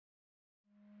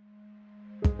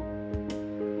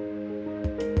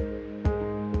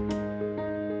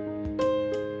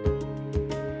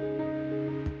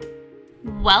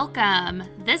Welcome.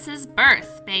 This is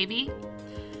Birth, baby.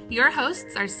 Your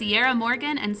hosts are Sierra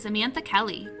Morgan and Samantha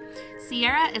Kelly.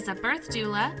 Sierra is a birth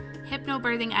doula,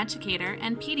 hypnobirthing educator,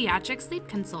 and pediatric sleep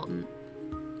consultant.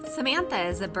 Samantha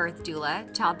is a birth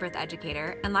doula, childbirth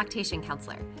educator, and lactation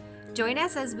counselor. Join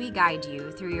us as we guide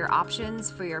you through your options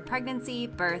for your pregnancy,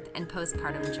 birth, and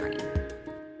postpartum journey.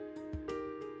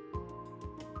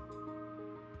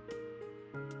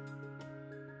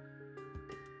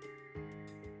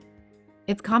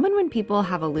 It's common when people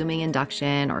have a looming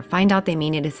induction or find out they may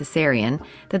need a cesarean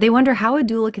that they wonder how a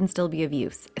doula can still be of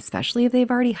use, especially if they've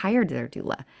already hired their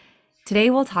doula. Today,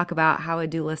 we'll talk about how a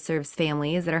doula serves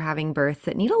families that are having births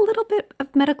that need a little bit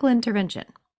of medical intervention.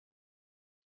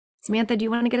 Samantha, do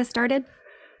you want to get us started?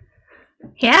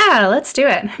 Yeah, let's do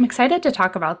it. I'm excited to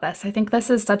talk about this. I think this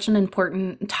is such an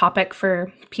important topic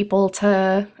for people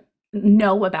to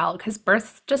know about because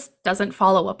birth just doesn't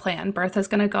follow a plan. Birth is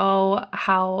going to go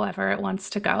however it wants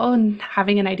to go, and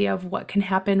having an idea of what can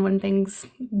happen when things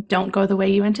don't go the way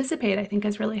you anticipate, I think,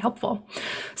 is really helpful.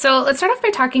 So let's start off by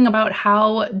talking about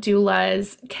how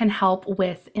doulas can help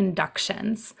with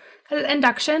inductions.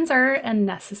 Inductions are a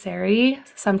necessary,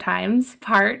 sometimes,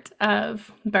 part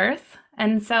of birth.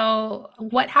 And so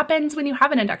what happens when you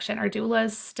have an induction? Are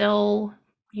doulas still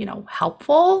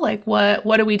helpful? Like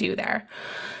what do we do there?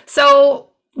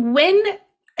 So when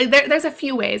there's a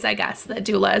few ways, I guess, that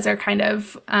doulas are kind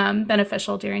of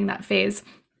beneficial during that phase.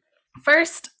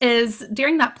 First is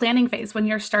during that planning phase when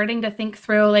you're starting to think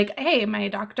through like, hey, my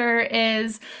doctor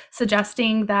is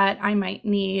suggesting that I might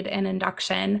need an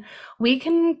induction. We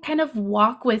can kind of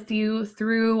walk with you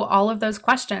through all of those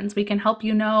questions. We can help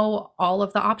you know all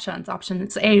of the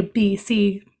options A, B,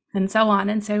 C, and so on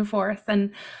and so forth.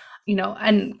 And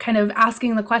and kind of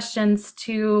asking the questions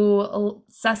to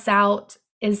suss out,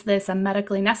 is this a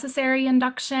medically necessary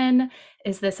induction?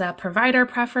 Is this a provider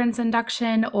preference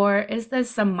induction? Or is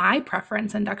this a my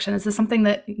preference induction? Is this something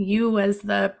that you as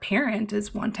the parent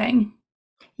is wanting?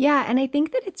 Yeah, and I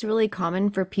think that it's really common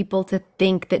for people to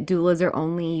think that doulas are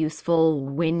only useful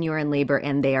when you're in labor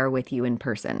and they are with you in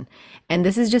person. And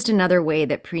this is just another way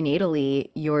that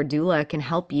prenatally your doula can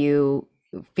help you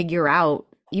figure out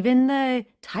even the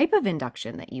type of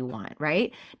induction that you want,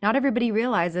 right? Not everybody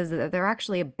realizes that there are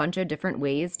actually a bunch of different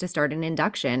ways to start an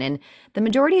induction. And the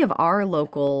majority of our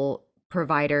local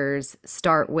providers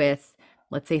start with,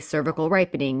 let's say, cervical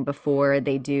ripening before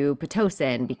they do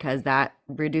Pitocin because that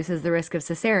reduces the risk of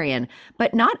cesarean.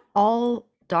 But not all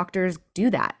doctors do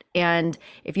that. And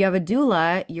if you have a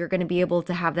doula, you're going to be able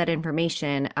to have that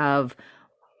information of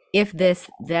if this,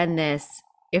 then this,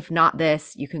 if not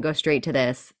this, you can go straight to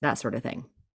this, that sort of thing.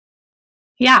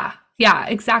 Yeah,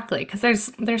 exactly.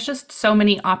 Because there's just so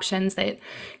many options that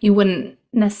you wouldn't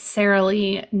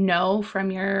necessarily know from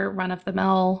your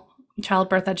run-of-the-mill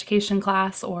childbirth education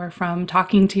class or from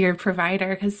talking to your provider,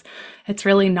 because it's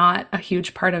really not a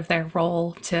huge part of their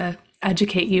role to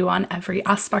educate you on every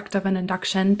aspect of an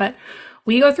induction. But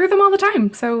we go through them all the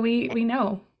time, so we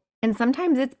know. And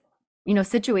sometimes it's,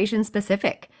 situation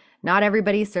specific. Not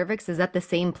everybody's cervix is at the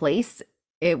same place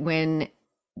when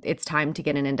it's time to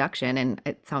get an induction. And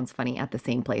it sounds funny, at the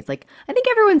same place. Like, I think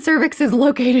everyone's cervix is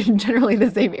located in generally the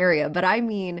same area, but I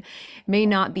mean, may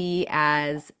not be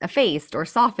as effaced or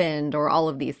softened or all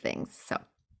of these things. So.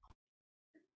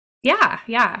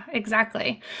 Yeah,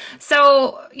 exactly.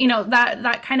 So,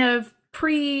 that kind of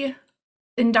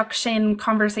induction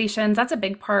conversations, that's a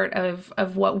big part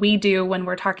of what we do when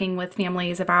we're talking with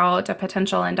families about a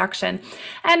potential induction.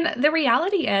 And the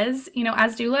reality is,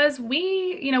 as doulas,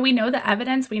 we know the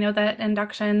evidence. We know that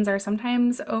inductions are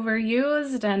sometimes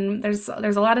overused, and there's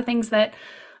a lot of things that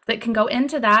can go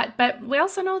into that. But we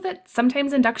also know that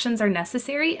sometimes inductions are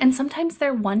necessary and sometimes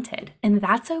they're wanted, and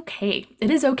that's okay. It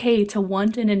is okay to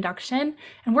want an induction,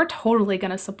 and we're totally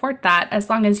going to support that as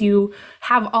long as you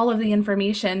have all of the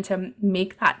information to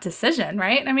make that decision,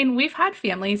 right? I mean, we've had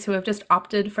families who have just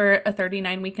opted for a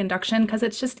 39-week induction because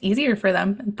it's just easier for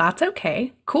them. That's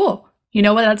okay. Cool. You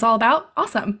know what that's all about?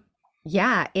 Awesome.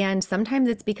 Yeah, and sometimes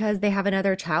it's because they have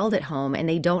another child at home and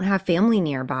they don't have family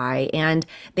nearby, and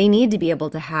they need to be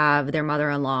able to have their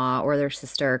mother-in-law or their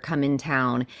sister come in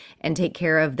town and take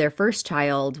care of their first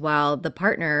child while the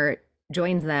partner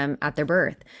joins them at their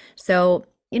birth. So,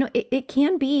 it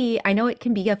can be, I know it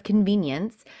can be of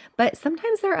convenience, but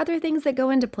sometimes there are other things that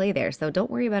go into play there. So don't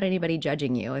worry about anybody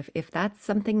judging you. If that's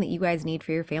something that you guys need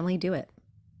for your family, do it.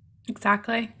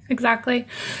 Exactly.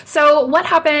 So what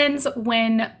happens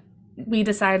when we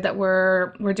decide that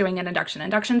we're doing an induction?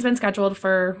 Induction's been scheduled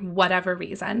for whatever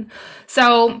reason.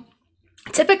 So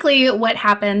typically what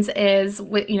happens is,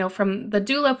 from the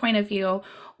doula point of view,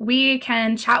 we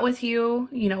can chat with you,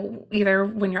 either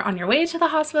when you're on your way to the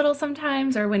hospital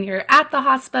sometimes or when you're at the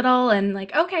hospital and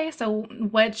like, okay, so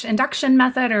which induction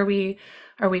method are we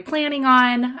planning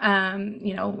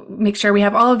on? Make sure we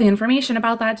have all of the information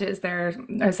about that. Is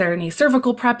there any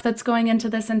cervical prep that's going into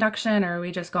this induction, or are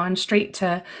we just going straight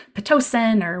to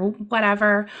Pitocin or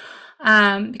whatever?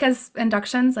 Because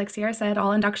inductions, like Sierra said,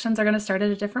 all inductions are going to start at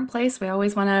a different place. We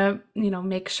always want to,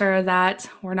 make sure that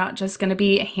we're not just going to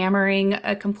be hammering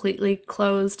a completely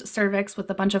closed cervix with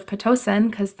a bunch of Pitocin,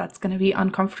 because that's going to be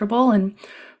uncomfortable and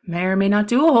may or may not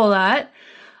do a whole lot.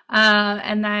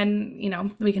 And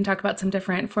then, we can talk about some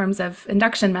different forms of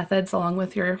induction methods along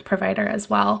with your provider as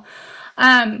well.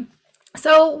 Um,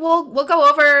 so we'll go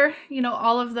over,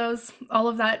 all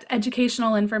of that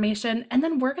educational information, and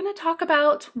then we're going to talk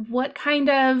about what kind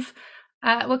of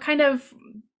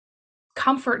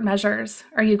comfort measures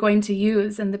are you going to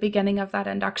use in the beginning of that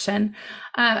induction.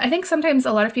 I think sometimes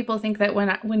a lot of people think that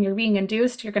when you're being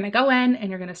induced, you're going to go in and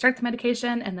you're going to start the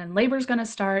medication, and then labor's going to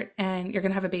start, and you're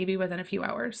going to have a baby within a few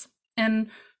hours. And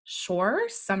sure,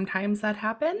 sometimes that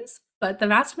happens, but the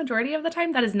vast majority of the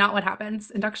time, that is not what happens.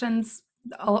 Inductions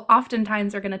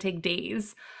oftentimes are going to take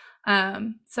days.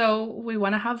 So we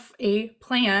want to have a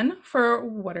plan for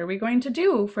what are we going to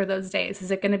do for those days. Is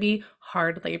it going to be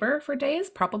hard labor for days?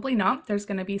 Probably not. There's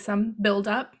going to be some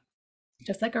buildup,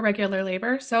 just like a regular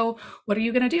labor. So what are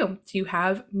you going to do? Do you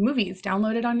have movies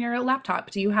downloaded on your laptop?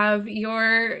 Do you have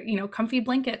your, comfy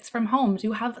blankets from home? Do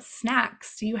you have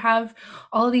snacks? Do you have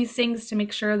all of these things to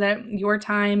make sure that your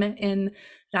time in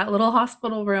that little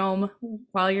hospital room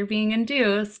while you're being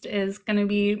induced is going to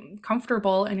be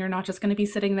comfortable, and you're not just going to be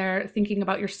sitting there thinking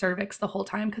about your cervix the whole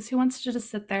time? Because who wants to just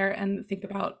sit there and think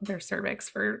about their cervix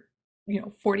for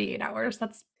 48 hours?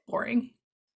 That's boring.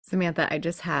 Samantha, I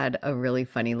just had a really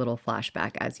funny little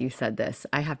flashback as you said this.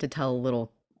 I have to tell a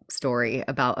little story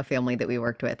about a family that we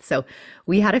worked with. So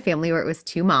we had a family where it was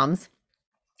two moms,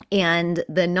 and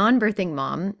the non-birthing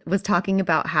mom was talking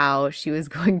about how she was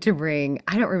going to bring,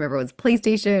 I don't remember, it was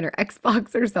PlayStation or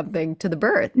Xbox or something to the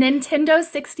birth. Nintendo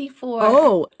 64.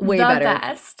 Oh, way The better.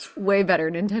 best. Way better.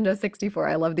 Nintendo 64.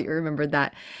 I love that you remembered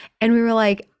that. And we were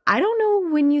like, I don't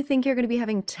know when you think you're going to be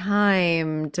having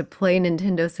time to play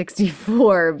Nintendo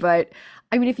 64, but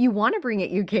I mean, if you want to bring it,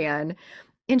 you can.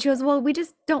 And she goes, well, we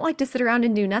just don't like to sit around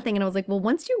and do nothing. And I was like, well,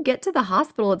 once you get to the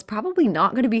hospital, it's probably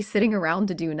not going to be sitting around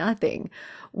to do nothing.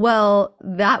 Well,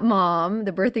 that mom,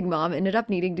 the birthing mom, ended up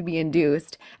needing to be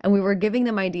induced. And we were giving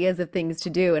them ideas of things to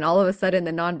do. And all of a sudden,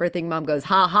 the non-birthing mom goes,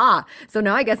 ha ha. So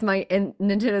now I guess my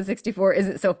Nintendo 64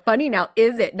 isn't so funny now,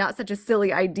 is it? Not such a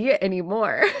silly idea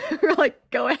anymore. We're like,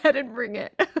 go ahead and bring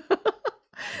it.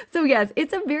 So yes,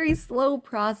 it's a very slow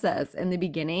process in the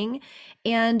beginning.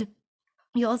 And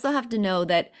you also have to know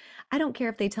that I don't care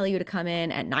if they tell you to come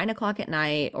in at 9 o'clock at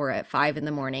night or at 5 in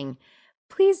the morning.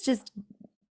 Please just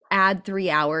add 3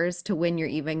 hours to when you're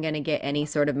even going to get any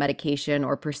sort of medication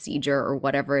or procedure or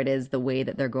whatever it is, the way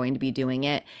that they're going to be doing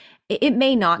it. It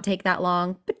may not take that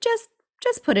long, but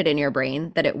just put it in your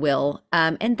brain that it will.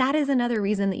 And that is another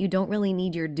reason that you don't really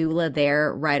need your doula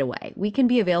there right away. We can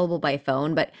be available by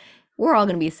phone, but we're all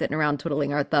going to be sitting around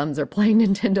twiddling our thumbs or playing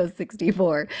Nintendo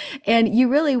 64. And you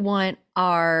really want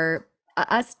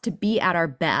us to be at our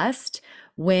best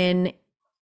when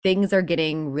things are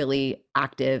getting really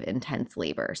active, intense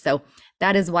labor. So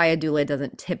that is why a doula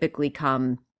doesn't typically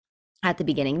come at the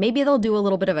beginning. Maybe they'll do a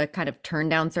little bit of a kind of turn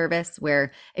down service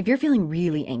where if you're feeling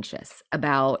really anxious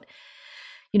about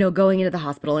going into the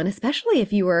hospital, and especially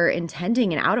if you were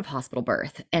intending an out of hospital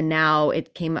birth and now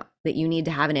it came up that you need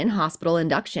to have an in hospital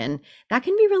induction, that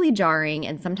can be really jarring.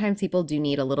 And sometimes people do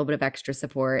need a little bit of extra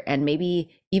support. And maybe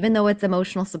even though it's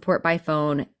emotional support by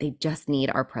phone, they just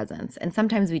need our presence. And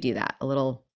sometimes we do that, a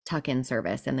little tuck in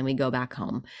service, and then we go back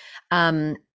home.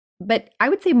 But I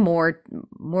would say more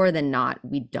than not,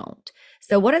 we don't.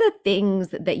 So what are the things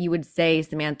that you would say,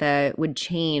 Samantha, would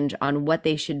change on what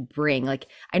they should bring? Like,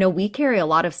 I know we carry a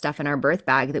lot of stuff in our birth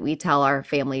bag that we tell our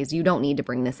families, you don't need to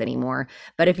bring this anymore.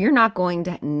 But if you're not going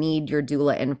to need your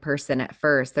doula in person at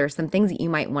first, there are some things that you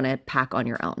might want to pack on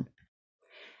your own.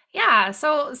 Yeah,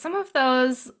 so some of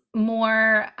those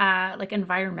more like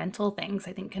environmental things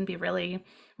I think can be really,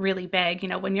 really big.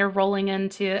 When you're rolling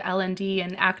into L&D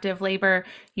and active labor,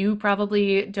 you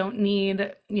probably don't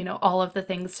need, all of the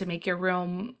things to make your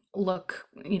room look,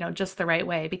 just the right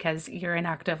way because you're in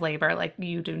active labor. Like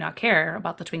you do not care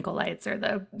about the twinkle lights or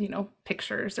the,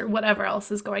 pictures or whatever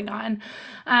else is going on.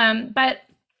 But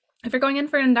if you're going in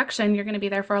for induction, you're going to be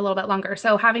there for a little bit longer.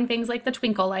 So having things like the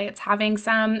twinkle lights, having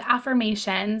some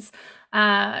affirmations,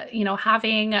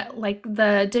 having like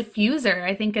the diffuser,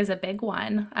 I think is a big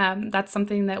one. That's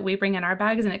something that we bring in our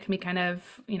bags, and it can be kind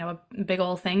of, a big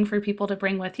old thing for people to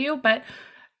bring with you, but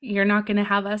you're not going to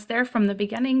have us there from the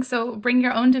beginning. So bring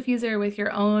your own diffuser with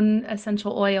your own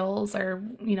essential oils or,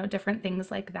 different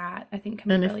things like that, I think can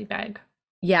be And if really big.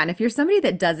 Yeah, and if you're somebody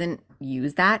that doesn't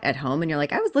use that at home and you're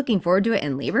like, I was looking forward to it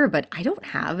in labor, but I don't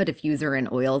have a diffuser and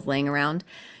oils laying around,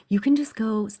 you can just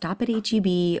go stop at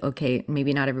HEB. Okay,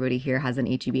 maybe not everybody here has an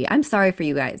HEB. I'm sorry for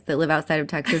you guys that live outside of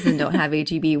Texas and don't have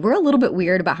HEB. We're a little bit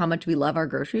weird about how much we love our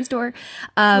grocery store. It's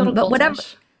a little But whatever,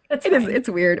 cultish. It's it is, fine. it's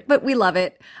weird, but we love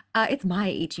it. It's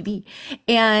my HEB.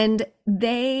 And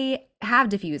they have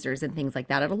diffusers and things like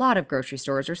that at a lot of grocery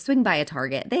stores, or swing by a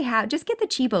Target. They have, just get the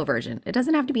cheapo version. It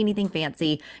doesn't have to be anything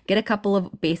fancy. Get a couple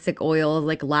of basic oils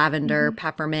like lavender, Mhm.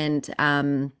 peppermint.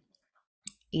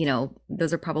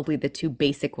 Those are probably the two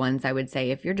basic ones I would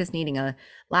say. If you're just needing a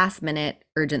last minute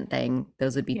urgent thing,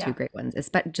 those would be two Yeah. great ones.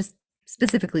 Just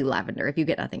specifically lavender if you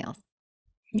get nothing else.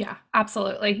 Yeah,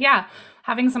 absolutely. Yeah.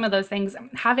 Having some of those things,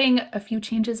 having a few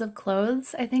changes of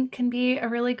clothes, I think can be a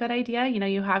really good idea.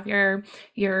 You have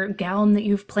your gown that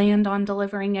you've planned on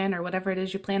delivering in or whatever it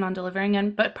is you plan on delivering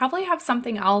in, but probably have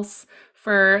something else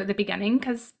for the beginning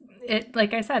because it,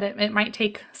 like I said, it might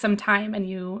take some time and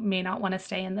you may not want to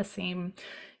stay in the same,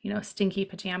 stinky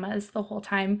pajamas the whole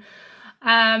time.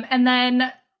 And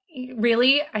then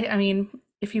really, I mean,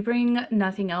 if you bring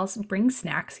nothing else, bring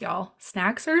snacks, y'all.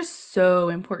 Snacks are so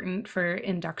important for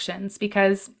inductions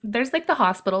because there's like the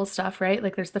hospital stuff, right?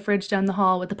 Like there's the fridge down the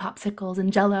hall with the popsicles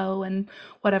and jello and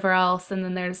whatever else. And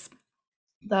then there's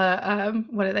what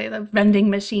are they, the vending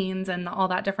machines and all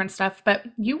that different stuff. But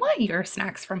you want your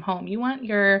snacks from home. You want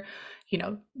your,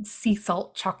 sea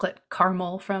salt chocolate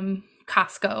caramel from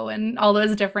Costco and all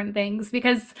those different things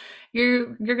because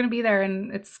you're going to be there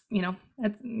and you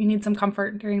need some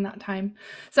comfort during that time.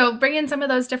 So bring in some of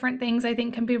those different things I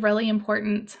think can be really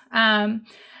important. And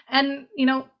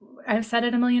I've said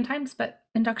it a million times, but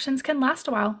inductions can last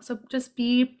a while. So just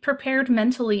be prepared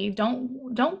mentally.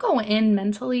 Don't go in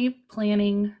mentally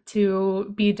planning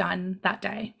to be done that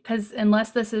day because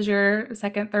unless this is your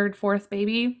second, third, fourth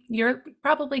baby, you're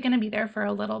probably going to be there for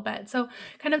a little bit. So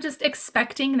kind of just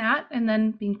expecting that and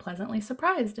then being pleasantly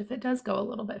surprised if it does go a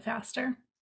little bit faster.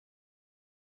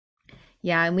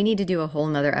 Yeah, and we need to do a whole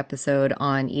nother episode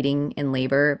on eating in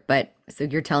labor. But so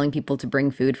you're telling people to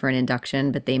bring food for an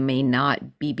induction, but they may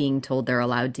not be being told they're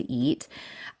allowed to eat.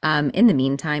 In the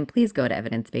meantime, please go to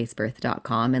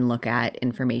evidencebasedbirth.com and look at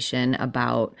information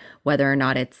about whether or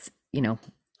not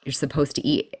you're supposed to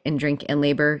eat and drink in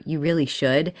labor. You really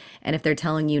should. And if they're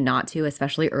telling you not to,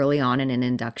 especially early on in an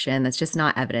induction, that's just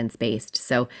not evidence-based.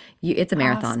 So it's a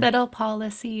marathon. Hospital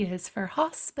policy is for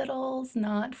hospitals,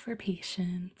 not for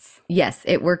patients. Yes,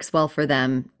 it works well for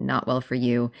them, not well for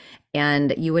you.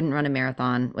 And you wouldn't run a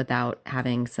marathon without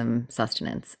having some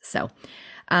sustenance.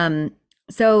 Um,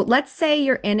 so let's say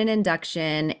you're in an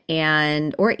induction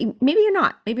or maybe you're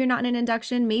not. Maybe you're not in an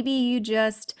induction. Maybe you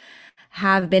just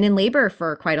have been in labor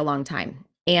for quite a long time.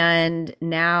 And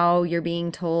now you're being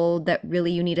told that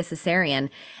really you need a cesarean.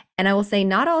 And I will say,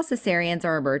 not all cesareans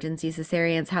are emergency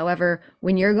cesareans. However,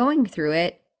 when you're going through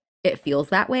it, it feels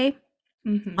that way.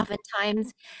 Hmm.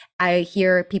 Oftentimes, I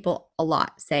hear people a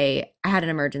lot say, I had an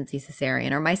emergency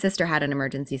cesarean, or my sister had an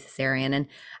emergency cesarean. And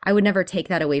I would never take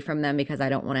that away from them because I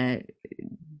don't want to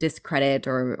discredit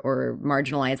or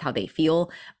marginalize how they feel.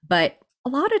 But a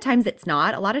lot of times it's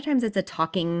not. A lot of times it's a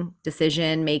talking,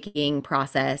 decision making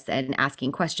process and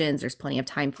asking questions. There's plenty of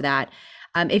time for that.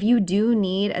 If you do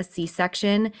need a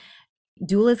C-section,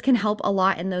 doulas can help a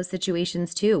lot in those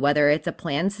situations too, whether it's a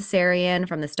planned cesarean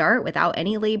from the start without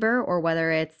any labor, or whether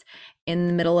it's in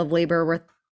the middle of labor, we're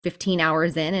 15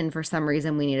 hours in, and for some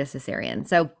reason we need a cesarean.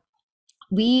 So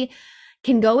we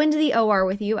can go into the OR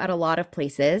with you at a lot of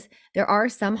places. There are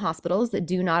some hospitals that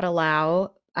do not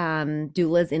allow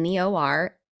doulas in the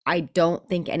OR. I don't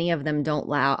think any of them don't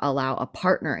allow a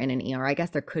partner in an ER. I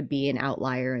guess there could be an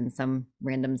outlier in some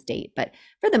random state, but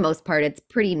for the most part, it's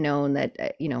pretty known that,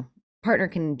 partner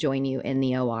can join you in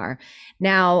the OR.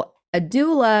 Now, a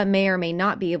doula may or may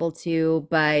not be able to,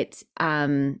 but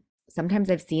sometimes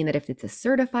I've seen that if it's a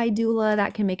certified doula,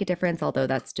 that can make a difference, although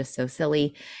that's just so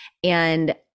silly.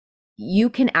 And you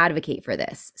can advocate for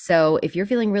this. So if you're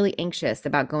feeling really anxious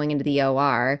about going into the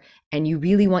OR and you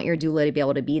really want your doula to be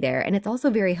able to be there, and it's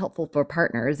also very helpful for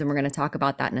partners, and we're going to talk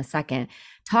about that in a second,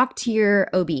 talk to your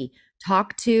OB,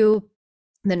 talk to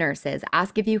the nurses,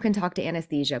 ask if you can talk to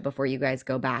anesthesia before you guys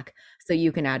go back so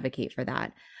you can advocate for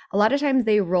that. A lot of times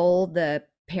they roll the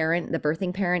parent, the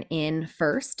birthing parent, in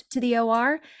first to the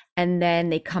OR, and then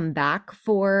they come back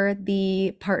for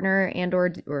the partner and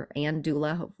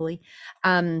doula, hopefully.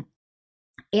 Um,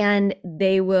 and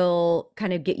they will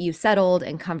kind of get you settled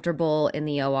and comfortable in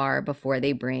the OR before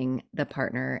they bring the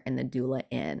partner and the doula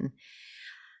in.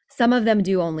 Some of them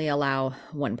do only allow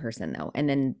one person though, and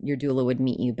then your doula would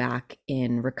meet you back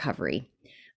in recovery.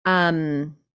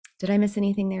 Um, did I miss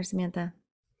anything there, Samantha?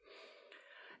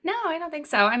 No, I don't think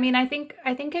so. I mean, I think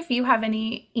if you have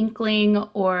any inkling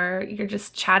or you're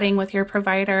just chatting with your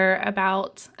provider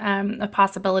about a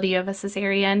possibility of a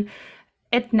cesarean,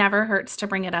 it never hurts to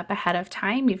bring it up ahead of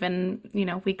time, even,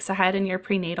 weeks ahead in your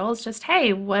prenatals. Just,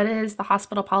 hey, what is the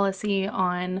hospital policy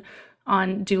on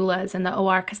doulas in the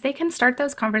OR? Because they can start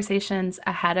those conversations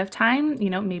ahead of time.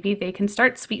 Maybe they can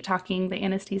start sweet talking the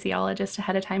anesthesiologist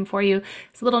ahead of time for you.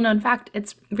 It's a little known fact.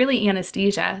 It's really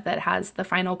anesthesia that has the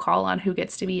final call on who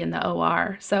gets to be in the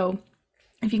OR. So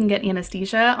if you can get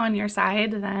anesthesia on your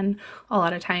side, then a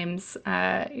lot of times, we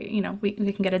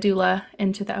can get a doula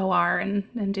into the OR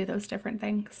and do those different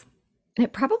things. And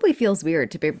it probably feels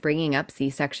weird to be bringing up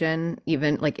C-section,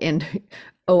 even like in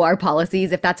OR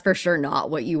policies, if that's for sure not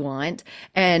what you want.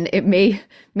 And it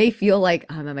may feel like,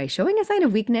 am I showing a sign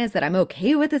of weakness that I'm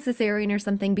okay with a cesarean or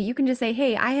something? But you can just say,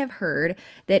 hey, I have heard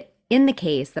that in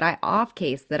the off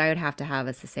case that I would have to have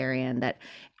a cesarean, that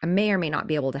I may or may not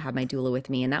be able to have my doula with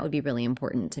me, and that would be really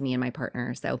important to me and my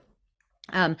partner. So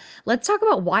let's talk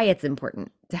about why it's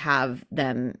important to have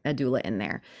a doula in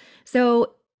there.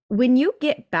 So when you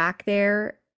get back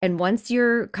there, and once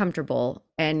you're comfortable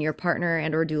and your partner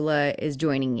and or doula is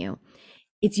joining you,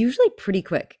 it's usually pretty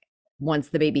quick once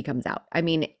the baby comes out. I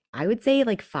mean, I would say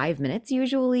like 5 minutes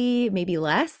usually, maybe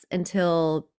less,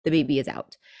 until the baby is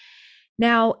out.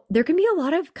 Now, there can be a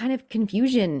lot of kind of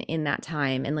confusion in that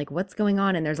time and like what's going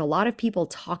on. And there's a lot of people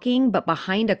talking, but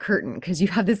behind a curtain, because you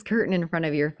have this curtain in front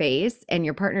of your face and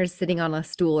your partner is sitting on a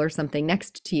stool or something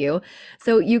next to you.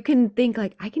 So you can think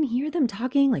like, I can hear them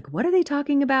talking. Like, what are they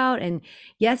talking about? And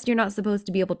yes, you're not supposed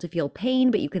to be able to feel pain,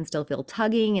 but you can still feel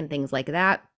tugging and things like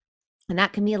that. And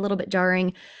that can be a little bit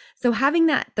jarring. So having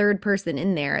that third person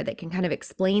in there that can kind of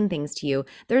explain things to you,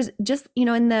 there's just,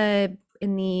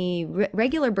 in the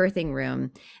regular birthing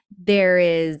room, there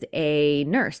is a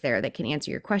nurse there that can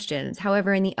answer your questions.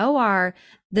 However, in the OR,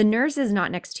 the nurse is not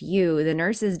next to you. The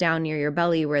nurse is down near your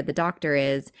belly where the doctor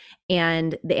is,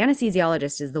 and the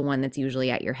anesthesiologist is the one that's usually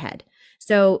at your head.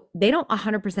 So they don't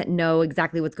 100% know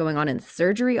exactly what's going on in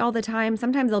surgery all the time.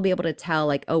 Sometimes they'll be able to tell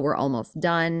like, oh, we're almost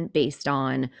done based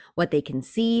on what they can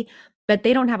see, but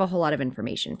they don't have a whole lot of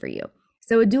information for you.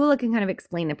 So a doula can kind of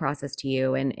explain the process to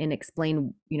you and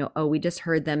explain, oh, we just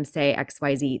heard them say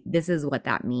XYZ. This is what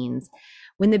that means.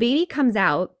 When the baby comes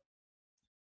out,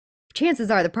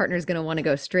 chances are the partner is going to want to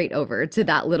go straight over to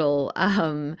that little,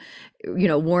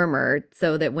 warmer,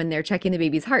 so that when they're checking the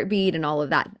baby's heartbeat and all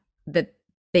of that, that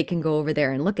they can go over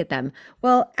there and look at them.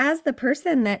 Well, as the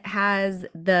person that has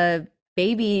the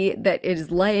baby that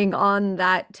is laying on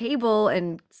that table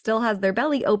and still has their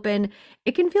belly open,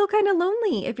 it can feel kind of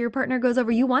lonely if your partner goes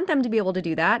over. You want them to be able to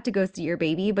do that, to go see your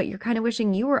baby, but you're kind of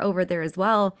wishing you were over there as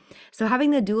well. So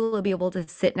having the doula be able to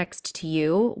sit next to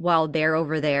you while they're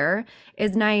over there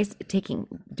is nice.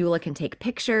 Doula can take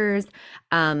pictures.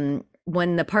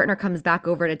 When the partner comes back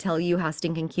over to tell you how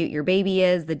stinking cute your baby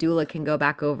is, the doula can go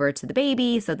back over to the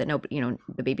baby so that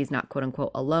the baby's not quote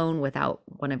unquote alone without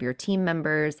one of your team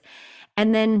members.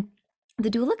 And then the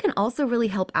doula can also really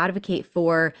help advocate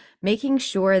for making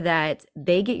sure that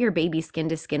they get your baby skin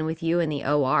to skin with you in the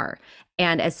OR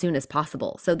and as soon as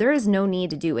possible. So there is no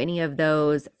need to do any of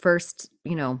those first,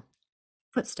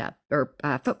 footstep or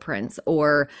footprints,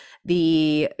 or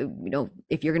if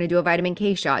you're going to do a vitamin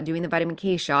K shot, doing the vitamin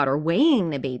K shot or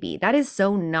weighing the baby. That is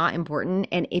so not important.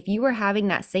 And if you were having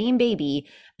that same baby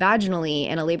vaginally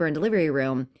in a labor and delivery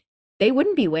room, they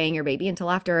wouldn't be weighing your baby until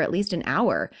after at least an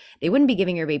hour. They wouldn't be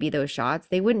giving your baby those shots.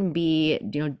 They wouldn't be,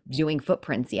 doing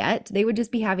footprints yet. They would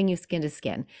just be having you skin to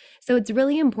skin. So it's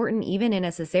really important, even in a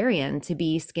cesarean, to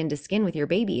be skin to skin with your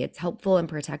baby. It's helpful and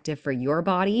protective for your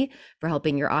body, for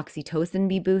helping your oxytocin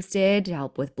be boosted, to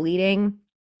help with bleeding.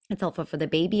 It's helpful for the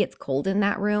baby. It's cold in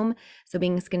that room. So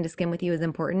being skin to skin with you is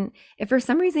important. If for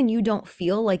some reason you don't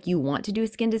feel like you want to do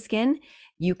skin to skin,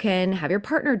 you can have your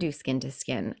partner do skin to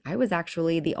skin. I was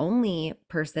actually the only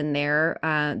person there.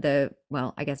 I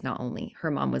guess not only, her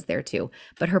mom was there too,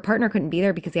 but her partner couldn't be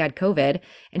there because he had COVID.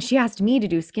 And she asked me to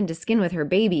do skin to skin with her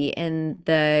baby in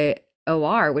the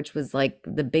OR, which was like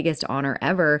the biggest honor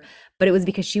ever. But it was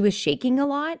because she was shaking a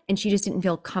lot and she just didn't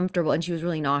feel comfortable, and she was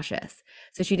really nauseous.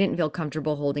 So she didn't feel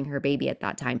comfortable holding her baby at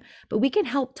that time. But we can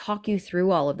help talk you through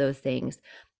all of those things.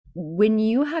 when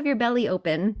you have your belly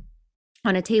open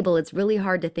on a table, it's really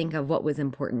hard to think of what was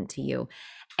important to you.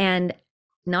 And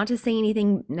not to say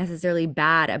anything necessarily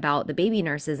bad about the baby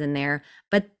nurses in there,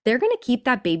 but they're going to keep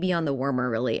that baby on the warmer,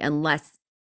 really, unless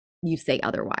you say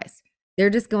otherwise. They're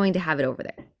just going to have it over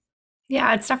there.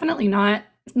 Yeah, it's definitely not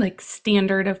like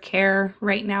standard of care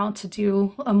right now to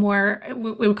do a more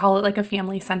we would call it like a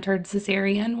family-centered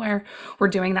cesarean where we're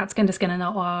doing that skin to skin in the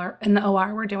OR. In the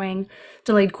OR, we're doing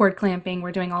delayed cord clamping,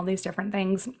 we're doing all these different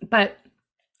things. But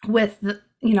with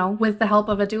with the help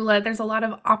of a doula, there's a lot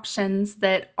of options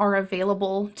that are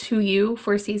available to you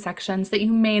for C-sections that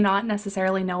you may not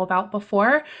necessarily know about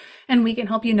before, and we can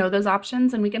help you know those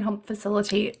options, and we can help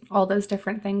facilitate all those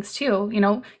different things too.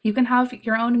 You can have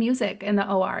your own music in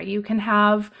the OR. You can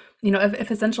have, if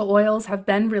essential oils have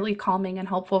been really calming and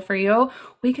helpful for you,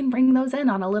 we can bring those in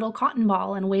on a little cotton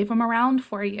ball and wave them around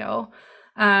for you.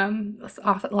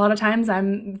 A lot of times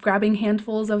I'm grabbing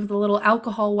handfuls of the little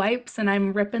alcohol wipes and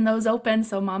I'm ripping those open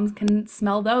so moms can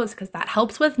smell those because that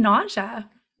helps with nausea.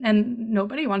 And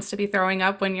nobody wants to be throwing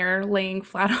up when you're laying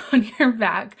flat on your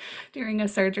back during a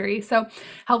surgery. So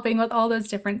helping with all those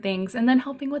different things, and then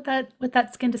helping with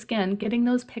that skin to skin, getting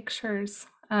those pictures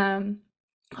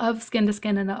of skin to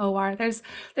skin in the OR. There's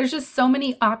just so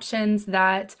many options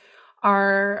that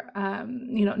are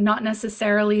not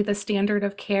necessarily the standard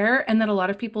of care, and that a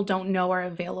lot of people don't know are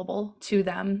available to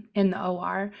them in the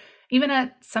OR. Even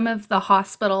at some of the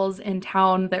hospitals in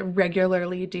town that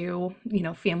regularly do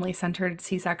family-centered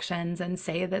C-sections and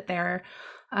say that they're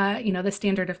the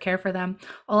standard of care for them,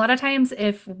 a lot of times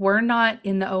if we're not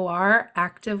in the OR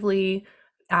actively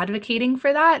advocating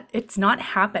for that, it's not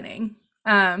happening.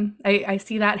 I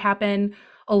see that happen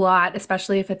a lot,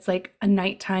 especially if it's like a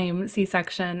nighttime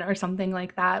C-section or something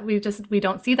like that. We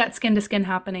don't see that skin to skin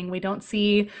happening. We don't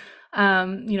see,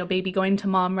 baby going to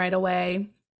mom right away.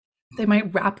 They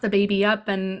might wrap the baby up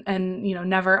and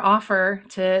never offer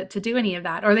to do any of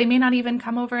that, or they may not even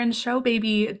come over and show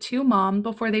baby to mom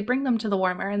before they bring them to the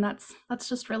warmer, and that's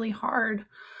just really hard.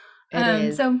 It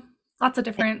is. So lots of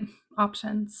different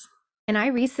options. And I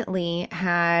recently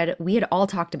we had all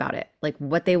talked about it, like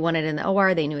what they wanted in the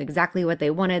OR. They knew exactly what they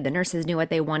wanted. The nurses knew what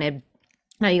they wanted.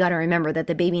 Now you got to remember that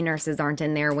the baby nurses aren't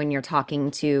in there when you're talking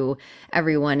to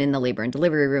everyone in the labor and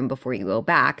delivery room before you go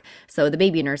back. So the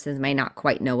baby nurses may not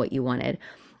quite know what you wanted.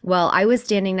 Well, I was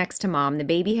standing next to mom. The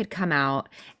baby had come out,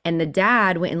 and the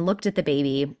dad went and looked at the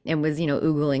baby and was,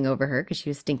 oogling over her because she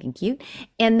was stinking cute.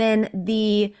 And then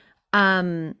the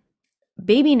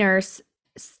baby nurse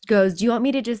goes, "Do you want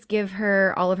me to just give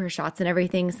her all of her shots and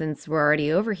everything since we're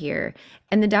already over here?"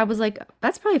 And the dad was like,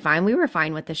 "That's probably fine. We were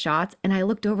fine with the shots." And I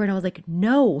looked over and I was like,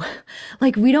 "No,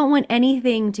 like we don't want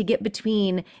anything to get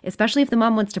between, especially if the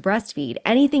mom wants to breastfeed,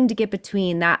 anything to get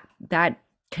between that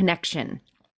connection.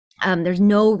 There's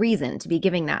no reason to be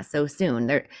giving that so soon.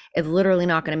 It's literally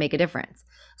not going to make a difference."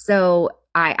 So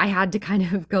I had to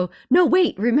kind of go, "No,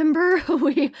 wait, remember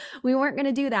we weren't going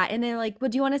to do that." And they're like, "Well,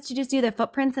 do you want us to just do the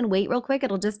footprints and wait real quick?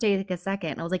 It'll just take a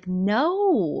second." And I was like,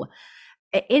 "No."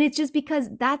 And it's just because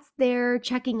that's their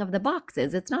checking of the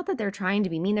boxes. It's not that they're trying to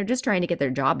be mean. They're just trying to get their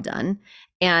job done.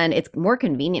 And it's more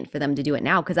convenient for them to do it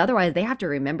now because otherwise they have to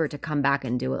remember to come back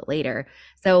and do it later.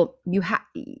 So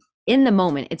in the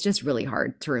moment, it's just really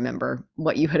hard to remember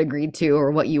what you had agreed to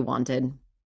or what you wanted.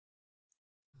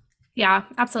 Yeah,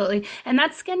 absolutely. And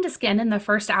that skin to skin in the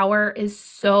first hour is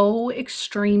so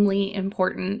extremely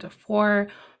important for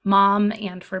mom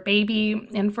and for baby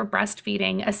and for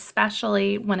breastfeeding,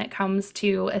 especially when it comes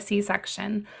to a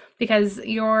C-section, because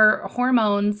your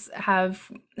hormones have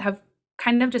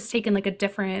kind of just taken like a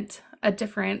different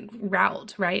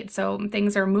route, right? So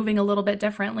things are moving a little bit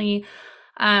differently.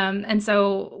 And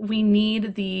so we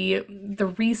need the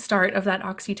restart of that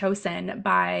oxytocin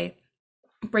by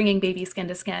bringing baby skin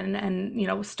to skin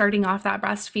and starting off that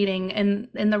breastfeeding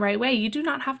in the right way. You do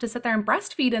not have to sit there and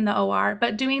breastfeed in the OR,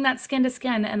 but doing that skin to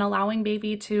skin and allowing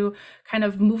baby to kind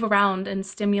of move around and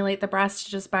stimulate the breast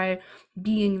just by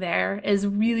being there is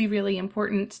really, really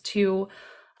important to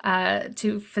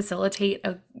facilitate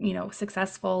a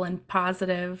successful and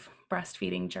positive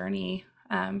breastfeeding journey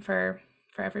for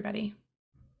everybody.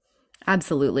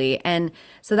 Absolutely. And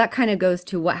so that kind of goes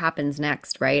to what happens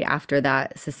next, right? After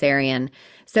that cesarean.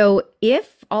 So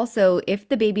if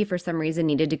the baby for some reason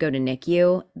needed to go to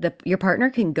NICU, your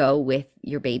partner can go with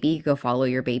your baby, go follow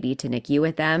your baby to NICU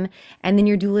with them, and then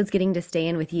your doula is getting to stay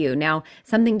in with you. Now,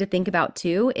 something to think about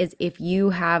too is if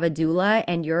you have a doula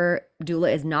and your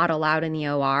doula is not allowed in the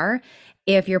OR,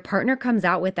 if your partner comes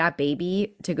out with that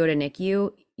baby to go to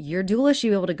NICU, your doula should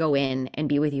be able to go in and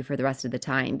be with you for the rest of the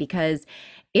time because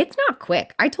it's not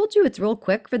quick. I told you it's real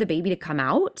quick for the baby to come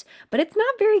out, but it's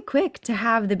not very quick to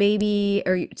have the baby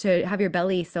or to have your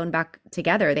belly sewn back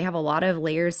together. They have a lot of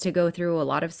layers to go through, a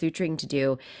lot of suturing to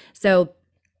do. So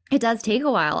it does take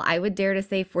a while. I would dare to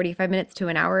say 45 minutes to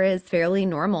an hour is fairly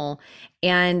normal.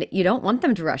 And you don't want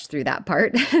them to rush through that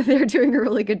part. They're doing a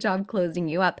really good job closing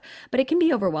you up, but it can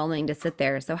be overwhelming to sit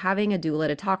there. So having a doula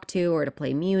to talk to or to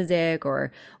play music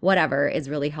or whatever is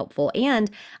really helpful.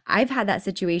 And I've had that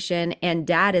situation, and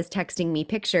dad is texting me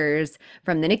pictures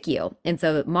from the NICU. And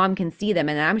so mom can see them,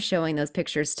 and I'm showing those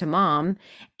pictures to mom.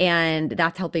 And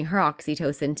that's helping her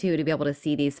oxytocin too, to be able to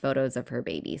see these photos of her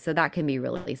baby. So that can be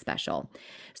really special.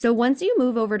 So once you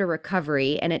move over to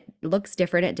recovery, and it looks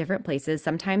different at different places,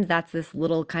 sometimes that's this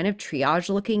little kind of triage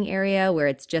looking area where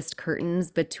it's just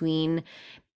curtains between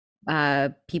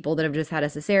people that have just had a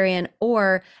cesarean,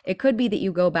 or it could be that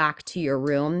you go back to your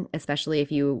room, especially if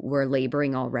you were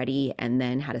laboring already and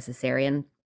then had a cesarean.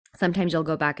 Sometimes you'll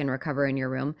go back and recover in your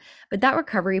room, but that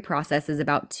recovery process is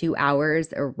about 2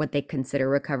 hours, or what they consider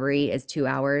recovery is 2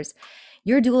 hours.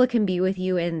 Your doula can be with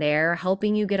you in there,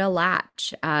 helping you get a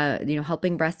latch,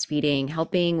 helping breastfeeding,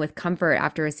 helping with comfort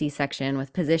after a C-section,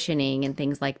 with positioning and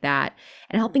things like that,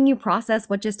 and helping you process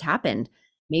what just happened.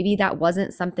 Maybe that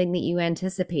wasn't something that you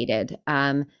anticipated.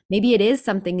 Maybe it is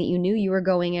something that you knew you were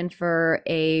going in for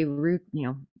a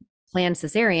planned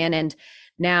cesarean, and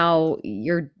now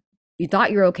you thought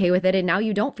you're okay with it, and now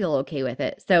you don't feel okay with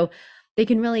it. So they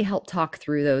can really help talk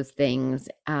through those things.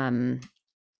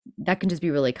 That can just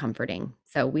be really comforting.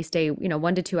 So we stay,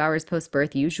 1 to 2 hours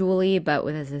post-birth usually, but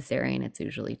with a cesarean, it's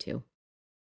usually 2.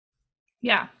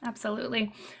 Yeah,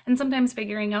 absolutely. And sometimes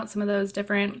figuring out some of those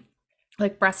different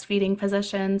like breastfeeding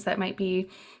positions that might be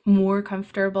more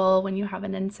comfortable when you have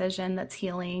an incision that's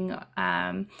healing,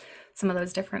 some of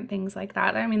those different things like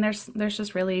that. I mean, there's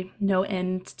just really no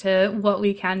end to what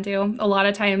we can do. A lot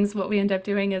of times what we end up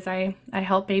doing is I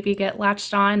help baby get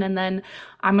latched on, and then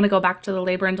I'm going to go back to the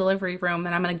labor and delivery room,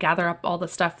 and I'm going to gather up all the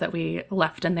stuff that we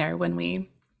left in there when we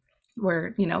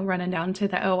were, running down to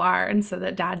the OR, and so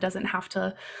that dad doesn't have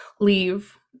to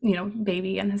leave,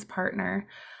 baby and his partner.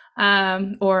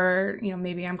 Or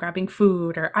maybe I'm grabbing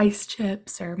food or ice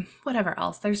chips or whatever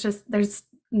else. There's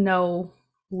no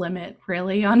limit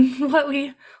really on what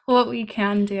we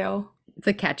can do. It's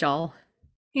a catch-all.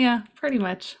 Yeah, pretty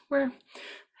much. We're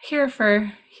here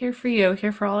for you,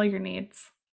 here for all your needs.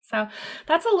 So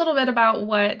that's a little bit about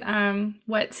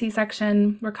what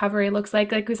C-section recovery looks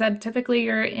like. Like we said, typically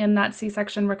you're in that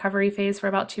C-section recovery phase for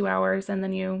about 2 hours, and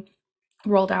then you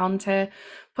roll down to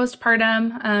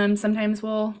postpartum. Sometimes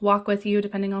we'll walk with you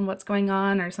depending on what's going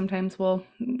on, or sometimes we'll,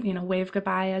 wave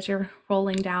goodbye as you're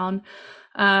rolling down.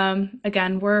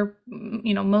 Again,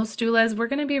 most doulas, we're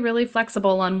going to be really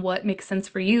flexible on what makes sense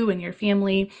for you and your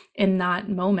family in that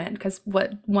moment, because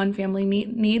what one family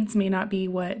needs may not be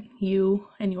what you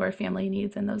and your family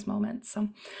needs in those moments. So,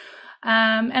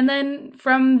 and then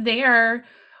from there,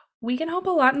 we can help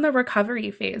a lot in the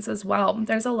recovery phase as well.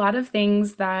 There's a lot of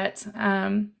things that,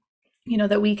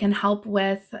 that we can help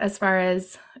with as far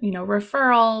as,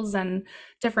 referrals and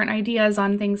different ideas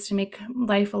on things to make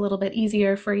life a little bit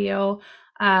easier for you.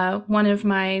 One of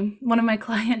my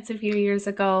clients a few years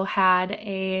ago had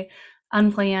a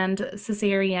unplanned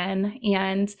cesarean,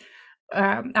 and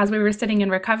as we were sitting in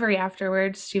recovery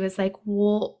afterwards, she was like,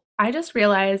 well, I just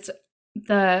realized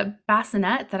the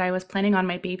bassinet that I was planning on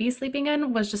my baby sleeping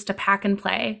in was just a pack and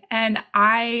play. And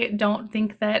I don't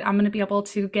think that I'm going to be able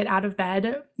to get out of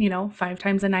bed, 5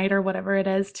 times a night or whatever it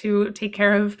is to take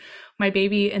care of my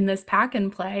baby in this pack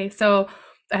and play. So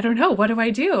I don't know, what do I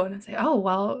do? And I say, oh,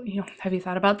 well, have you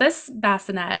thought about this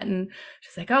bassinet? And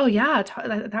she's like, oh yeah,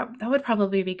 that would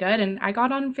probably be good. And I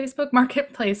got on Facebook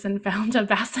Marketplace and found a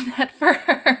bassinet for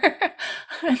her.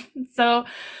 So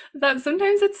that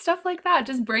sometimes it's stuff like that,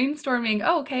 just brainstorming.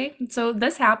 Oh, okay, so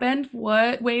this happened.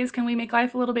 What ways can we make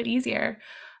life a little bit easier?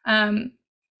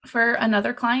 For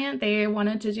another client, they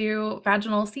wanted to do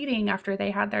vaginal seeding after they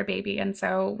had their baby. And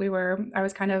so I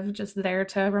was kind of just there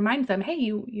to remind them, hey,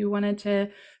 you wanted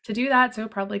to do that. So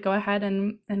probably go ahead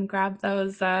and grab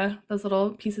those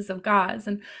little pieces of gauze.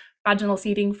 And vaginal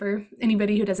seeding, for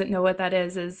anybody who doesn't know what that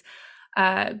is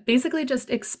basically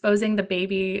just exposing the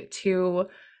baby to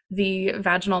the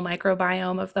vaginal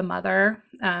microbiome of the mother,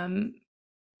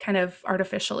 kind of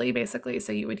artificially, basically.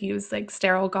 So you would use like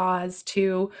sterile gauze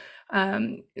to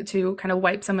kind of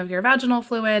wipe some of your vaginal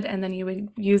fluid, and then you would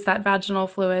use that vaginal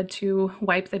fluid to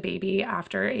wipe the baby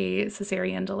after a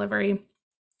cesarean delivery.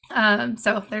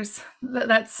 So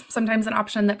that's sometimes an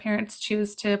option that parents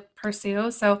choose to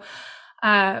pursue. So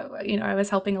I was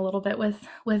helping a little bit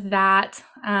with that.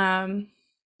 And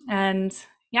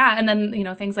yeah, and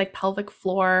then, things like pelvic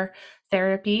floor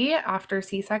therapy after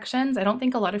C-sections. I don't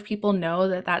think a lot of people know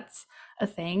that that's a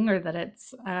thing or that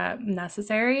it's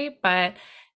necessary, but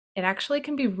it actually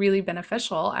can be really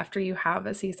beneficial after you have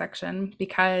a C-section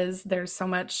because there's so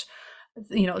much,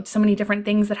 so many different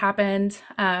things that happened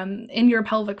in your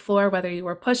pelvic floor, whether you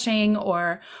were pushing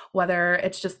or whether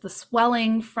it's just the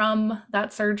swelling from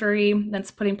that surgery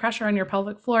that's putting pressure on your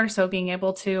pelvic floor. So being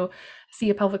able to see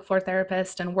a pelvic floor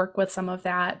therapist and work with some of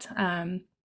that,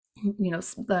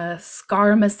 the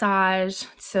scar massage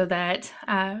so that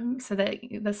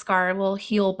the scar will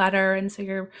heal better, and so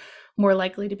you're more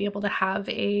likely to be able to have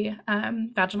a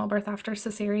vaginal birth after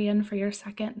cesarean for your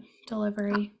second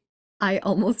delivery. I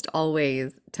almost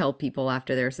always tell people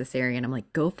after their cesarean, I'm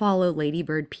like, go follow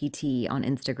Ladybird PT on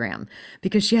Instagram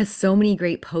because she has so many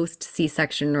great post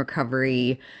C-section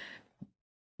recovery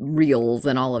reels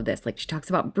and all of this. Like she talks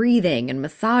about breathing and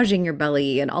massaging your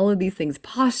belly and all of these things,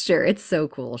 posture. It's so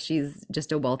cool. She's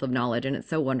just a wealth of knowledge, and it's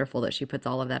so wonderful that she puts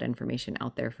all of that information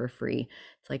out there for free.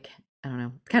 It's like, I don't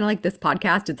know, it's kind of like this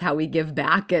podcast. It's how we give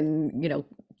back and,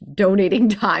 donating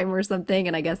time or something.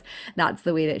 And I guess that's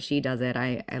the way that she does it.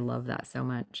 I love that so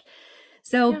much.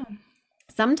 So Yeah.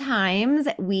 sometimes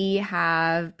we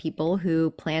have people who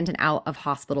planned an out of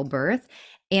hospital birth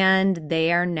and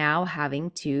they are now having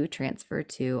to transfer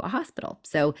to a hospital.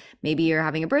 So maybe you're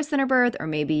having a birth center birth, or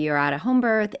maybe you're at a home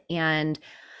birth. And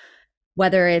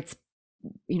whether it's,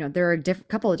 there are a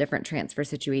couple of different transfer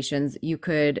situations. You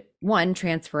could, one,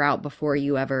 transfer out before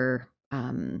you ever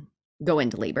go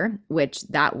into labor, which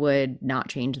that would not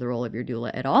change the role of your doula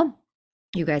at all.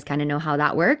 You guys kind of know how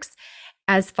that works.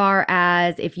 As far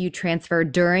as if you transfer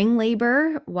during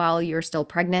labor while you're still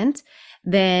pregnant,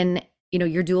 then,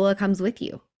 your doula comes with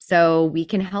you. So we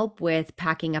can help with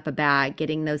packing up a bag,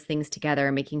 getting those things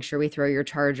together, making sure we throw your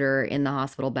charger in the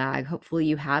hospital bag. Hopefully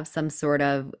you have some sort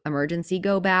of emergency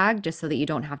go bag just so that you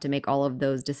don't have to make all of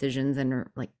those decisions and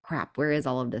are like, crap, where is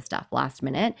all of this stuff last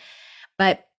minute?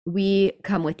 But we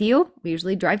come with you. We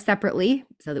usually drive separately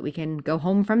so that we can go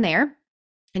home from there,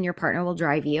 and your partner will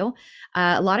drive you.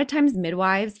 A lot of times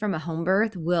midwives from a home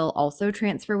birth will also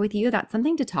transfer with you. That's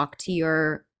something to talk to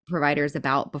your providers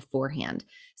about beforehand.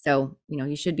 So,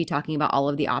 you should be talking about all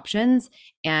of the options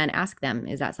and ask them,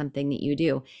 is that something that you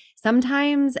do?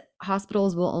 Sometimes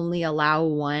hospitals will only allow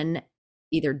one,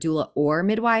 either doula or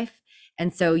midwife.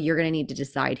 And so you're going to need to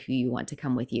decide who you want to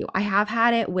come with you. I have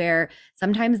had it where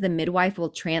sometimes the midwife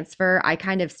will transfer. I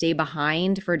kind of stay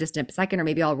behind for just a second, or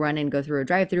maybe I'll run and go through a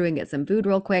drive-through and get some food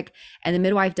real quick. And the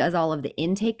midwife does all of the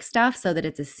intake stuff so that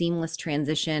it's a seamless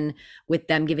transition with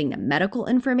them giving them medical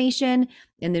information.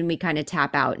 And then we kind of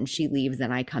tap out and she leaves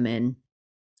and I come in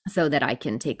so that I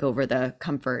can take over the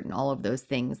comfort and all of those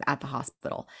things at the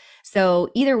hospital. So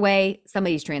either way,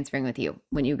 somebody's transferring with you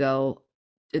when you go.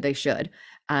 They should,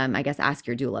 I guess, ask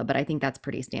your doula, but I think that's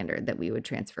pretty standard that we would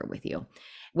transfer with you.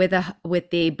 With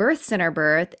the birth center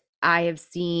birth, I have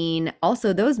seen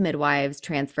also those midwives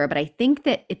transfer, but I think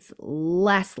that it's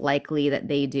less likely that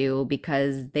they do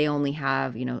because they only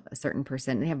have, a certain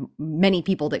person. They have many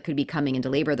people that could be coming into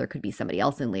labor. There could be somebody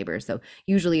else in labor. So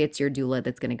usually it's your doula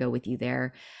that's going to go with you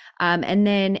there. And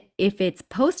then if it's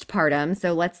postpartum,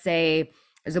 so let's say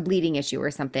there's a bleeding issue or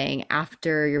something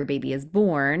after your baby is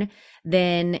born,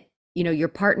 then your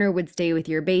partner would stay with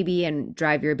your baby and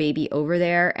drive your baby over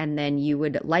there, and then you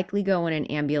would likely go in an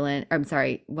ambulance. I'm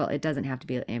sorry, well, it doesn't have to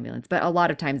be an ambulance, but a lot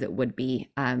of times it would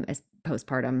be as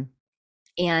postpartum.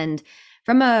 And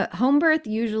from a home birth,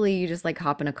 usually you just like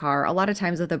hop in a car. A lot of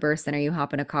times with a birth center, you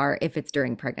hop in a car if it's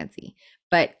during pregnancy.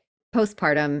 But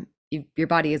postpartum, your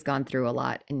body has gone through a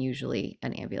lot, and usually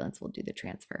an ambulance will do the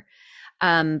transfer.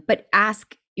 But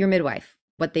ask your midwife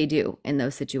what they do in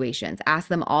those situations. Ask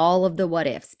them all of the what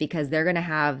ifs, because they're going to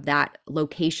have that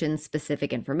location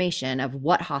specific information of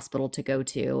what hospital to go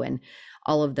to and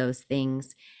all of those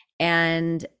things.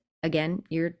 And again,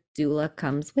 your doula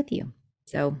comes with you.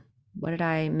 So what did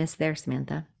I miss there,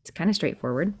 Samantha? It's kind of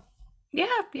straightforward.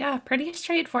 Yeah, pretty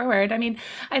straightforward. I mean,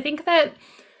 I think that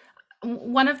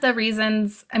one of the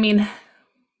reasons, I mean,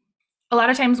 a lot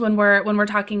of times when we're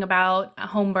talking about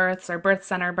home births or birth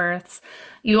center births,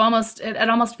 it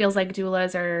almost feels like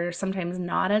doulas are sometimes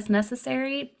not as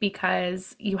necessary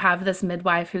because you have this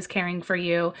midwife who's caring for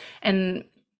you, and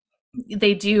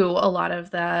they do a lot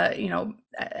of the,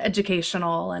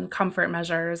 educational and comfort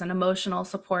measures and emotional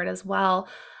support as well.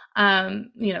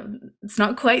 It's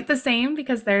not quite the same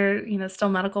because they're, still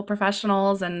medical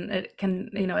professionals, and it can,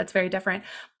 it's very different.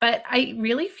 But I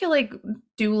really feel like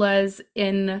doulas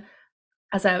in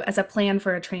as a plan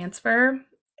for a transfer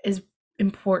is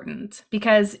important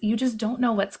because you just don't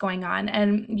know what's going on,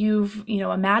 and you've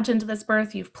imagined this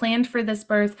birth, you've planned for this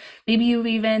birth, maybe you've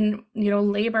even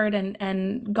labored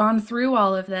and gone through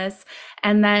all of this,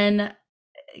 and then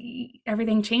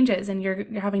everything changes and you're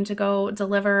having to go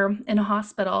deliver in a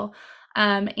hospital.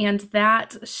 And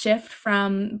that shift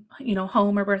from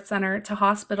home or birth center to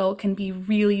hospital can be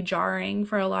really jarring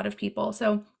for a lot of people.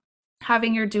 So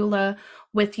having your doula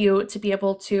with you to be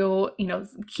able to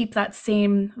keep that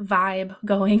same vibe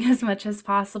going as much as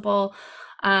possible,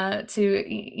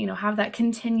 to have that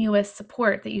continuous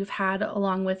support that you've had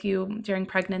along with you during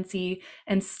pregnancy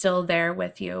and still there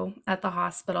with you at the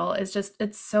hospital is just,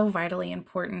 it's so vitally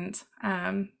important.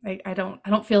 I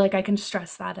don't feel like I can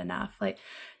stress that enough. Like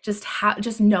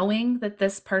just knowing that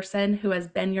this person who has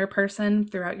been your person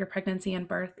throughout your pregnancy and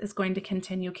birth is going to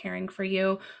continue caring for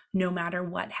you no matter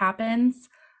what happens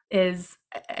is,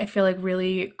 I feel like,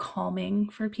 really calming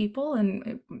for people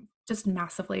and just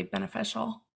massively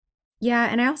beneficial. Yeah,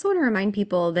 and I also want to remind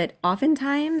people that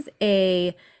oftentimes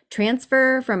a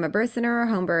transfer from a birth center or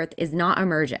home birth is not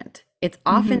emergent. It's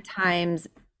Hmm. oftentimes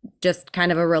just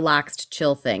kind of a relaxed,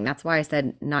 chill thing. That's why I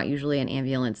said not usually an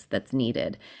ambulance that's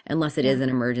needed, unless it Yeah. is an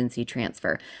emergency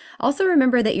transfer. Also,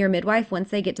 remember that your midwife, once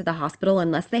they get to the hospital,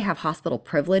 unless they have hospital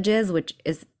privileges, which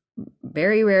is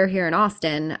very rare here in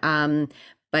Austin,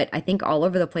 but I think all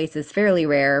over the place is fairly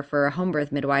rare for a home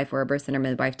birth midwife or a birth center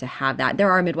midwife to have that.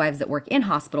 There are midwives that work in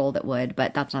hospital that would,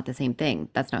 but that's not the same thing.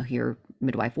 That's not who your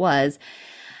midwife was.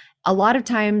 A lot of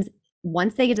times,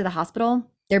 once they get to the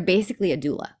hospital, they're basically a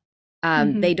doula.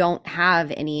 Hmm. They don't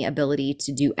have any ability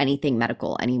to do anything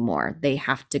medical anymore. They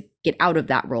have to get out of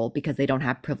that role because they don't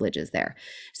have privileges there.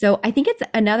 So I think it's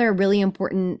another really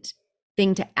important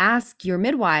thing to ask your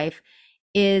midwife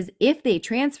is if they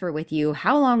transfer with you,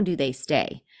 how long do they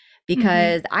stay? Hmm.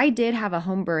 Because I did have a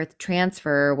home birth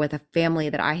transfer with a family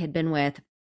that I had been with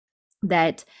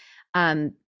that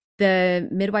um the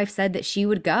midwife said that she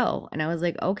would go, and I was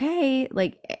like, okay,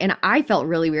 like, and I felt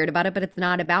really weird about it, but it's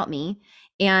not about me.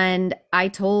 And I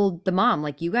told the mom,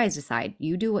 like, you guys decide,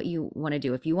 you do what you want to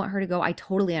do. If you want her to go, I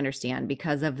totally understand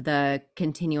because of the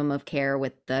continuum of care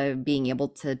with the being able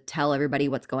to tell everybody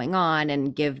what's going on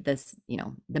and give this,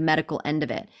 the medical end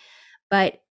of it.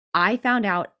 But I found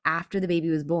out after the baby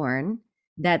was born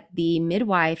that the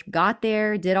midwife got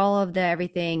there, did all of the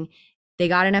everything. They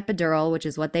got an epidural, which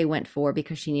is what they went for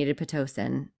because she needed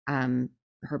Pitocin.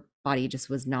 Her body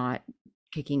just was not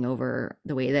kicking over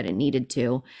the way that it needed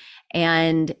to.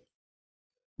 And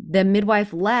the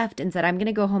midwife left and said, I'm going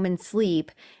to go home and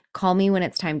sleep. Call me when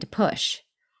it's time to push.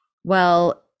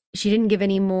 Well, she didn't give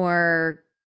any more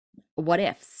what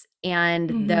ifs.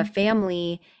 And the Hmm.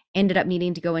 family ended up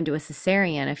needing to go into a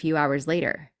cesarean a few hours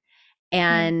later.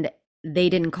 Yeah. And they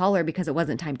didn't call her because it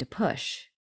wasn't time to push.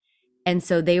 And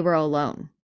so they were alone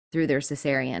through their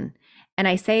cesarean. And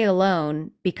I say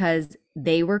alone because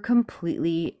they were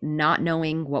completely not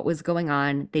knowing what was going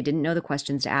on. They didn't know the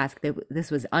questions to ask.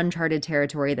 This was uncharted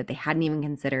territory that they hadn't even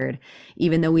considered,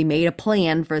 even though we made a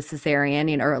plan for a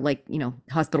cesarean, or like,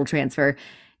 hospital transfer.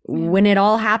 Yeah. When it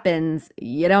all happens,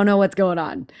 you don't know what's going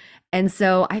on. And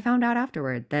so I found out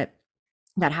afterward that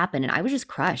that happened, and I was just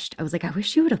crushed. I was like, I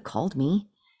wish you would have called me.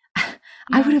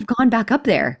 I would Yeah. have gone back up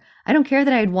there. I don't care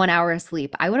that I had 1 hour of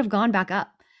sleep. I would have gone back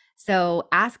up. So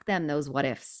ask them those what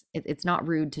ifs. It's not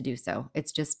rude to do so.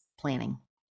 It's just planning.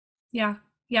 Yeah.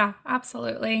 Yeah,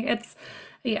 absolutely. It's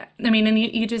yeah, I mean, and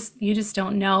you just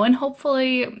don't know. And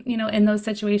hopefully, in those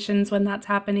situations when that's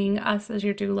happening, us as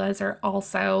your doulas are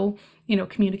also,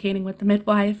 communicating with the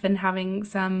midwife and having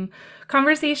some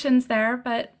conversations there,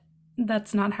 but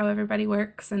that's not how everybody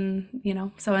works. And,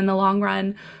 so in the long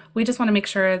run, we just want to make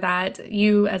sure that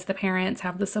you as the parents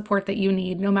have the support that you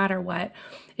need no matter what.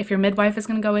 If your midwife is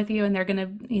going to go with you and they're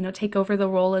going to, take over the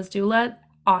role as doula,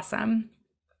 awesome.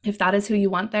 If that is who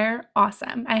you want there,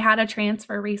 awesome. I had a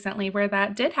transfer recently where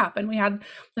that did happen. We had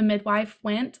the midwife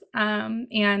went,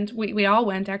 and we all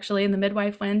went actually, and the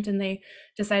midwife went, and they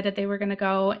decided they were going to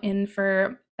go in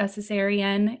for a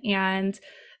cesarean. And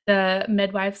the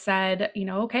midwife said,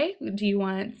 okay, do you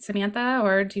want Samantha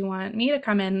or do you want me to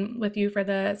come in with you for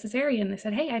the cesarean? They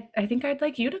said, hey, I think I'd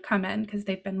like you to come in because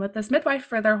they've been with this midwife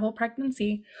for their whole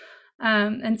pregnancy.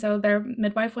 And so their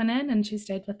midwife went in and she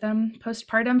stayed with them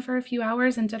postpartum for a few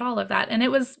hours and did all of that. And it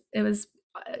was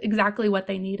exactly what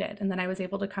they needed. And then I was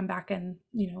able to come back in,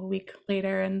 a week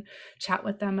later and chat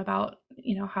with them about,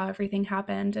 how everything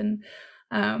happened. And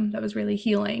that was really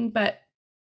healing. But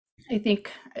I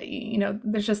think,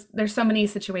 there's so many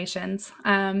situations.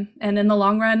 And in the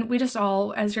long run, we just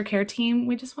all, as your care team,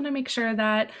 we just want to make sure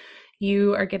that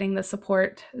you are getting the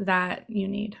support that you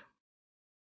need.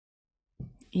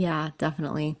 Yeah,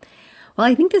 definitely. Well,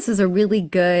 I think this is a really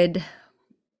good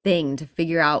thing to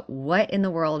figure out what in the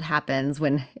world happens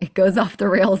when it goes off the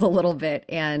rails a little bit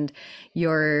and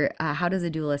how does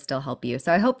a doula still help you?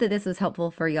 So I hope that this was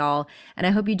helpful for y'all. And I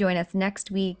hope you join us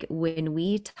next week when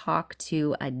we talk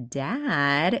to a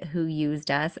dad who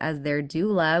used us as their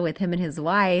doula with him and his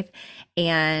wife.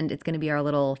 And it's going to be our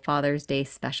little Father's Day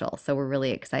special. So we're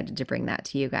really excited to bring that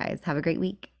to you guys. Have a great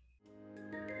week.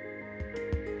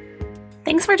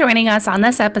 Thanks for joining us on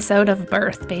this episode of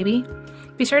Birth, Baby.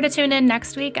 Be sure to tune in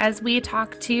next week as we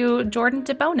talk to Jordan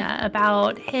DeBona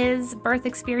about his birth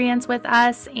experience with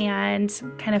us and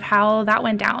kind of how that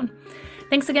went down.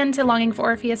 Thanks again to Longing for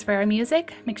Orpheus for our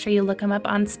music. Make sure you look him up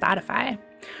on Spotify.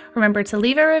 Remember to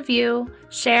leave a review,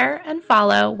 share, and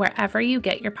follow wherever you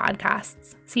get your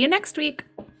podcasts. See you next week.